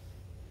down.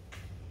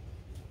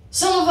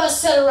 Some of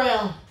us sit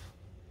around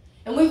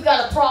and we've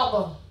got a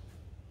problem.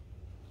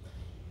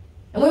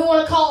 And we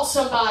want to call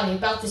somebody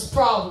about this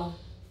problem.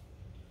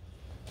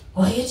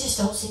 Well, it just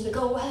don't seem to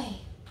go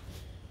away.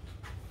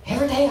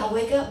 Every day I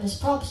wake up and this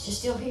problem's just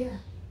still here.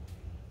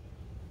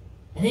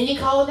 And then you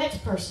call the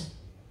next person.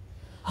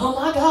 Oh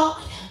my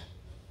God.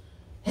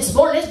 This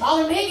morning it's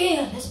bothering me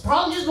again. This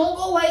problem just won't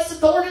go away. It's a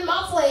thorn in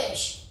my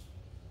flesh.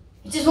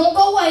 It just won't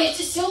go away. It's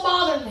just still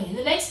bothering me. And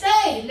the next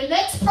day, and the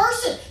next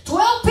person,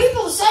 12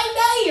 people the same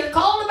day are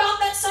calling about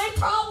that same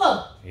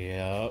problem.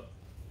 Yep.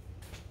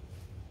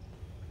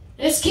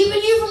 And it's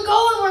keeping you from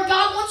going where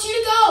God wants you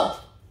to go.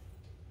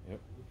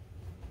 Yep.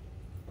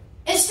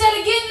 Instead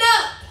of getting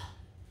up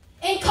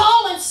and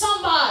calling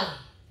somebody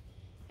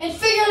and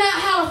figuring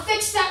out how to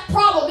fix that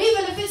problem,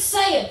 even if it's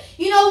saying,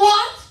 you know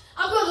what?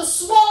 I'm going to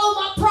swallow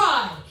my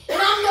pride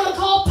and I'm going to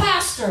call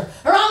Pastor,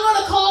 or I'm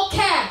going to call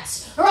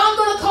Cass, or I'm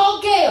going to call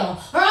Gail,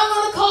 or I'm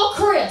going to call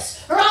Chris,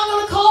 or I'm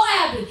going to call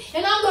Abby,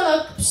 and I'm going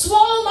to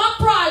swallow my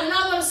pride and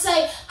I'm going to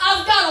say,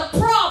 I've got a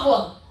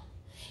problem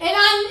and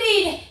I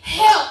need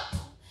help.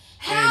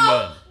 How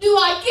Amen. do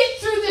I get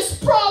through this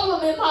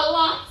problem in my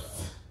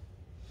life?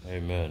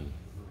 Amen.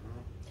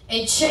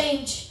 And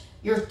change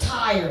your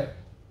tire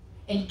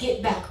and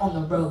get back on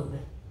the road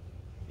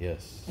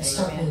Yes. and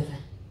start Amen. moving.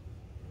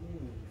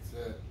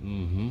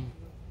 Mm-hmm.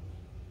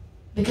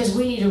 Because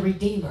we need a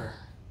redeemer.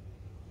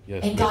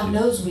 Yes. And we God do.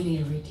 knows we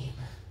need a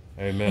redeemer.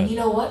 Amen. And you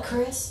know what,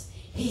 Chris?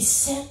 He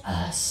sent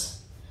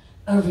us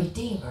a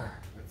redeemer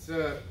That's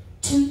it.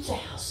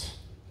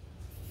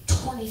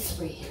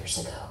 2,023 years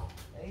ago.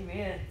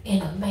 Amen.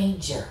 In a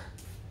manger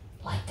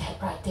like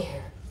that right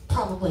there.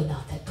 Probably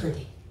not that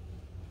pretty.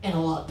 And a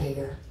lot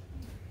bigger.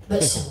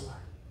 But similar.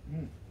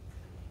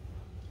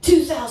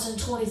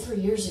 2,023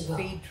 years ago.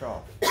 Feed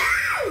trough.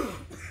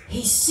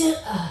 He sent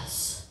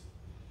us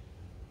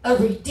a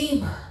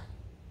redeemer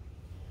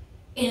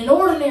in an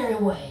ordinary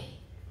way,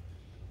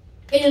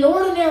 in an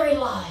ordinary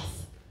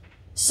life.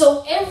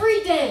 So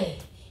every day,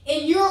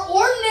 in your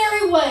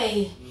ordinary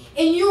way,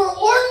 in your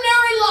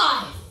ordinary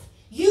life,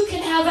 you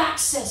can have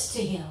access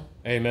to Him.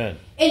 Amen.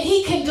 And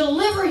He can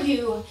deliver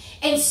you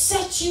and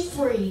set you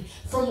free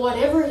from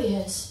whatever it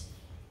is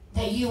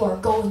that you are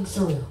going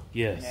through.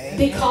 Yes. Amen.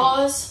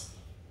 Because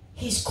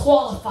He's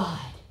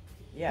qualified.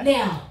 Yes.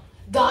 Now,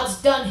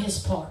 God's done His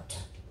part.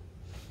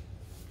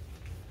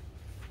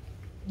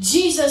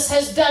 Jesus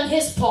has done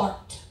His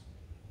part.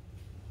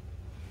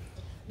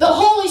 The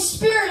Holy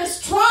Spirit is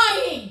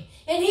trying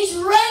and He's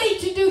ready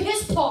to do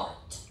His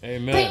part.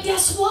 Amen. But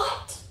guess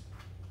what?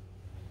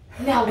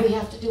 Now we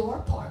have to do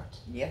our part.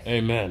 Yes.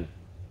 Amen.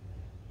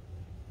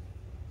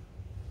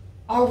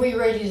 Are we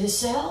ready to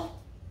sell?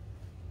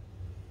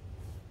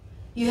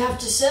 You have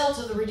to sell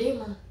to the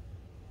Redeemer.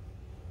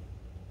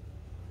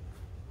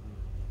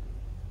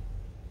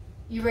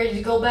 You ready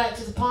to go back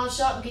to the pawn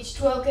shop and get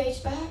your 12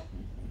 gauge back?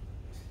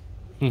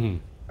 Mm-hmm.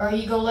 Or are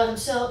you going to let him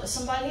sell it to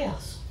somebody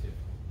else?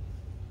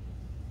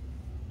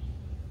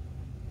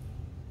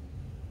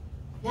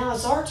 Now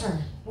it's our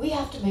turn. We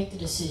have to make the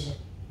decision.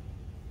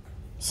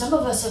 Some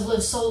of us have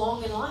lived so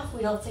long in life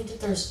we don't think that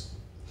there's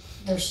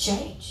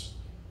change.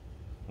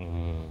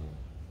 Mm.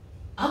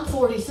 I'm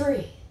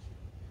 43.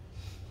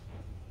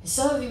 And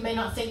some of you may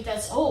not think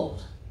that's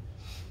old.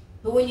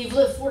 But when you've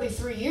lived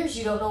 43 years,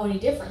 you don't know any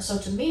different. So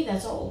to me,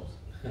 that's old.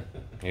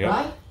 Yep.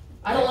 Right?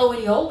 I don't know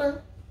any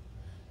older.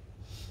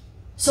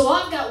 So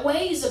I've got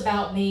ways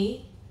about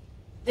me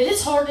that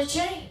it's hard to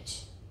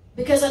change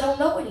because I don't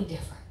know any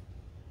different.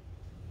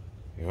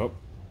 Yep.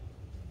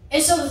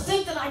 And so to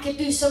think that I could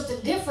do something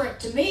different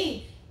to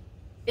me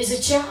is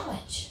a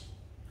challenge.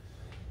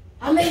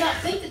 I may not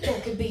think that there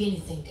could be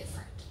anything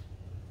different.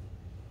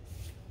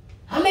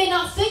 I may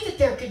not think that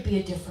there could be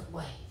a different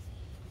way.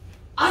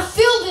 I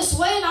feel this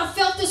way and I've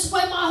felt this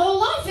way my whole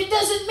life. It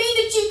doesn't mean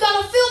that you've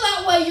got to feel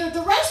that way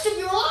the rest of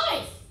your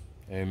life.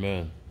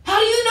 Amen. How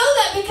do you know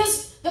that?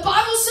 Because the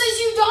Bible says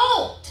you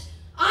don't.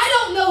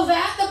 I don't know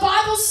that. The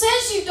Bible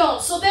says you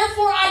don't. So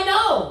therefore I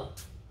know.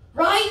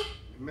 Right?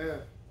 Amen.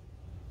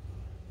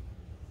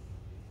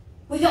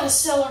 We got to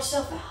sell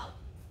ourselves out.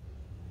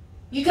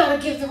 You got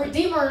to give the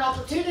Redeemer an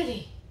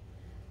opportunity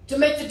to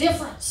make the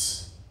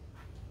difference.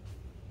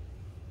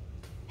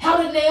 How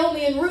did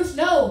Naomi and Ruth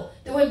know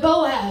that when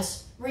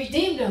Boaz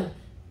redeemed them,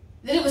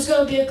 that it was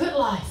going to be a good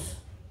life?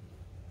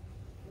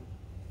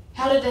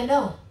 How did they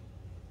know?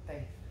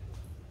 Faith.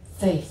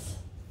 Faith.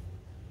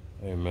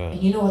 Amen.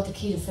 And you know what the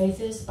key to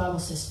faith is? The Bible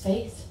says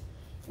faith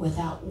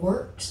without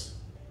works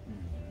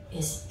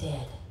is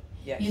dead.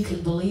 Yes. You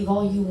can believe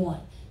all you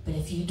want, but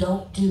if you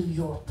don't do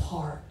your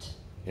part,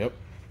 Yep.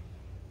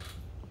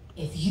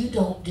 if you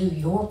don't do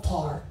your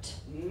part,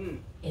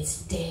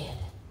 it's dead.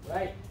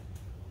 Right.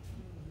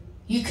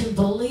 You can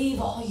believe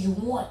all you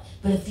want,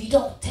 but if you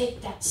don't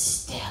take that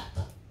step,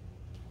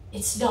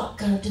 it's not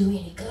going to do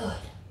any good.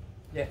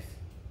 Yes.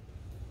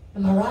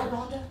 Am I right,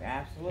 Rhonda?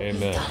 Absolutely.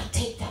 Amen. You've got to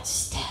take that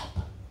step.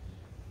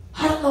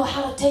 I don't know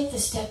how to take the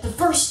step. The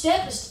first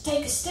step is to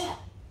take a step.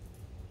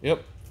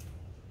 Yep.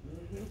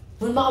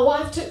 When my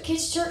wife took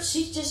kids' church,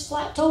 she just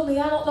flat told me,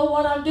 I don't know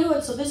what I'm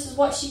doing, so this is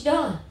what she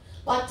done.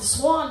 Like the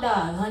swan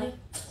dive, honey.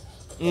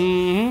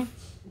 Mm-hmm.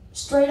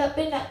 Straight up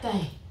in that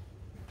thing.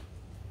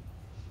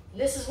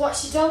 This is what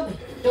she told me.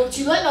 Don't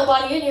you let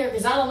nobody in here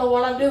because I don't know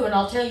what I'm doing.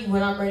 I'll tell you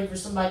when I'm ready for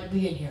somebody to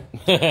be in here.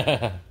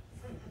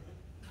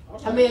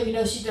 How many of you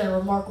know she's done a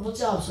remarkable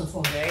job so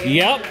far?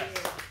 Yep.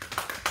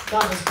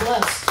 God is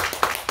blessed.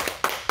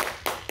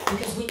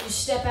 Because when you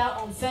step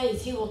out on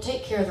faith, He will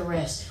take care of the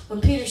rest.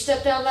 When Peter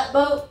stepped out of that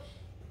boat,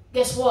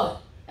 guess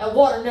what? That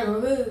water never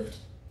moved.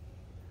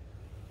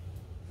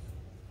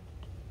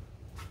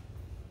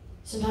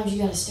 Sometimes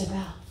you got to step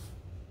out.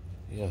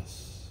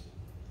 Yes.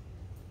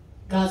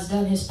 God's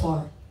done His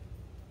part.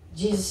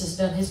 Jesus has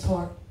done His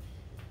part.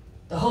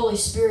 The Holy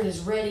Spirit is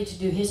ready to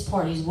do His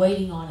part. He's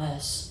waiting on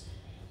us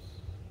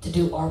to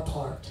do our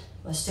part.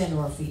 Let's stand to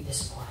our feet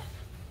this morning.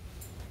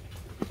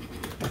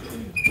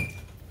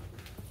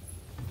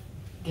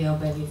 Gail,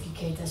 baby, if you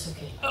can't, that's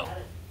okay.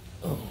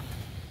 Oh.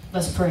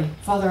 Let's pray.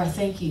 Father, I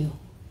thank You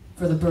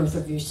for the birth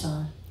of Your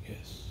Son.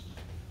 Yes.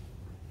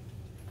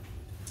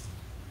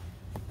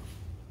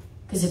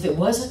 Because if it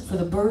wasn't for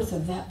the birth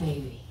of that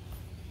baby,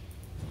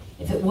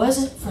 if it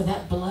wasn't for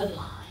that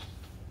bloodline,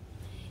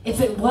 if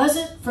it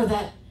wasn't for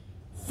that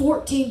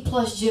 14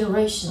 plus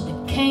generation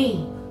that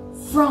came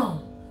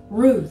from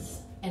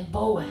Ruth and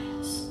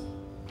Boaz,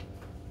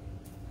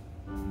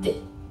 that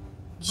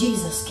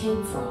Jesus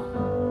came from,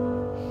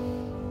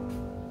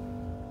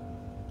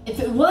 if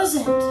it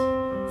wasn't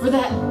for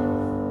that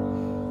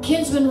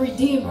Kinsman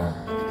Redeemer,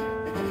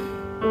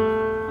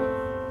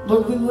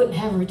 Lord, we wouldn't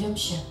have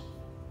redemption.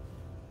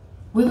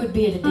 We would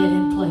be at a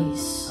dead-end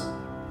place.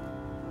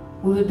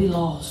 We would be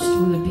lost.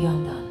 We would be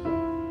undone.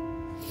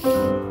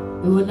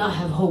 We would not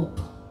have hope.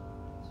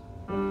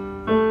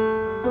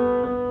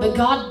 But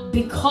God,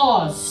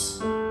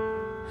 because,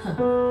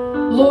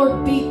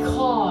 Lord,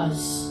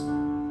 because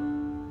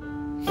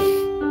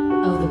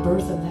of the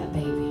birth of that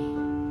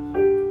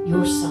baby,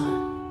 Your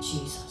Son,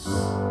 Jesus,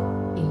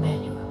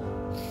 Emmanuel,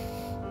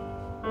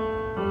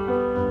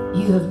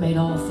 You have made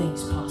all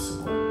things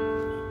possible.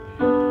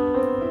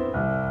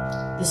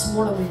 This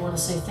morning we want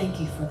to say thank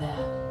You for that.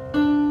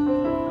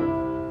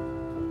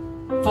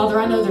 Father,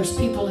 I know there's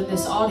people in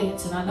this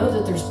audience, and I know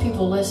that there's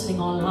people listening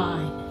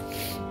online,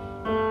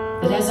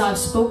 that as I've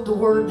spoke the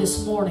word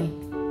this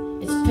morning,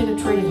 it's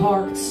penetrated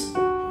hearts.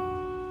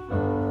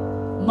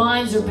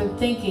 Minds have been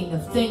thinking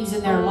of things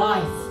in their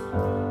life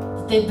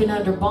that they've been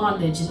under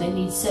bondage and they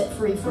need set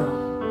free from.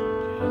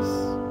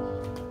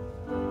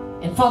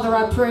 And Father,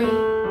 I pray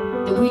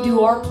that we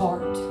do our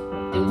part,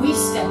 that we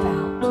step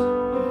out,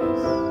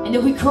 and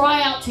that we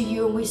cry out to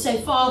You and we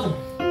say, Father,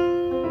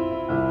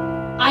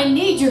 I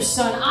need Your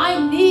Son. I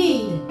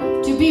need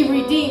to be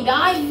redeemed.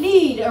 I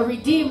need a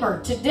Redeemer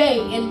today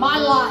in my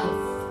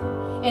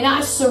life. And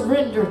I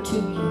surrender to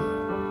You.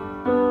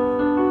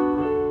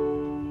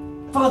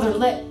 Father,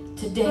 let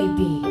today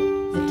be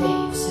the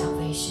day of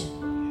salvation.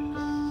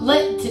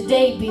 Let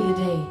today be the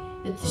day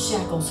that the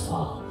shackles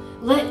fall.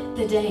 Let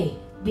the day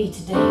be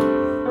today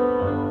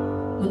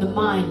when the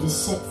mind is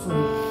set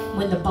free,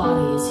 when the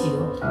body is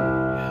healed.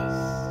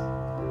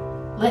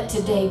 Let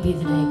today be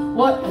the day.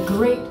 What a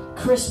great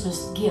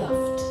Christmas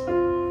gift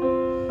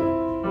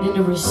than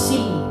to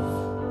receive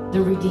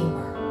the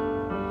Redeemer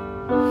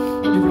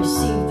and to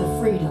receive the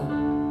freedom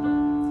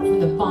from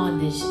the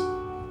bondage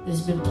that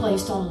has been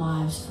placed on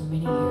lives for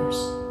many years.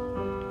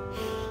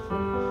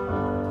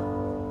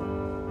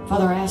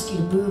 Father, I ask You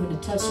to move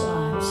and to touch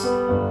lives.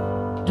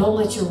 Don't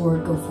let Your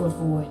word go forth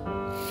void.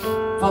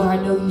 Father, I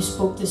know You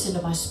spoke this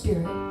into my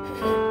spirit.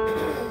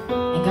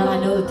 And God, I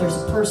know that there's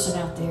a person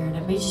out there, and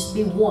it may just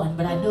be one,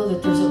 but I know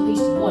that there's at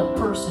least one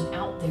person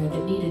out there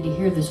that needed to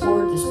hear this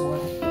word this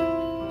morning.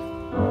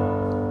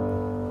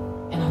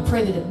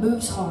 pray that it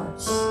moves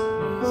hearts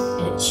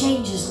and it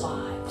changes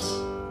lives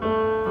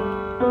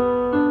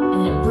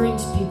and it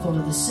brings people to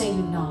the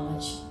saving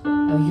knowledge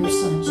of your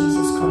Son,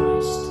 Jesus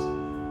Christ.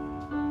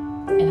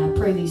 And I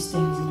pray these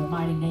things in the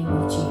mighty name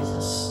of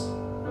Jesus.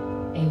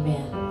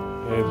 Amen.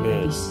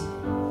 Amen.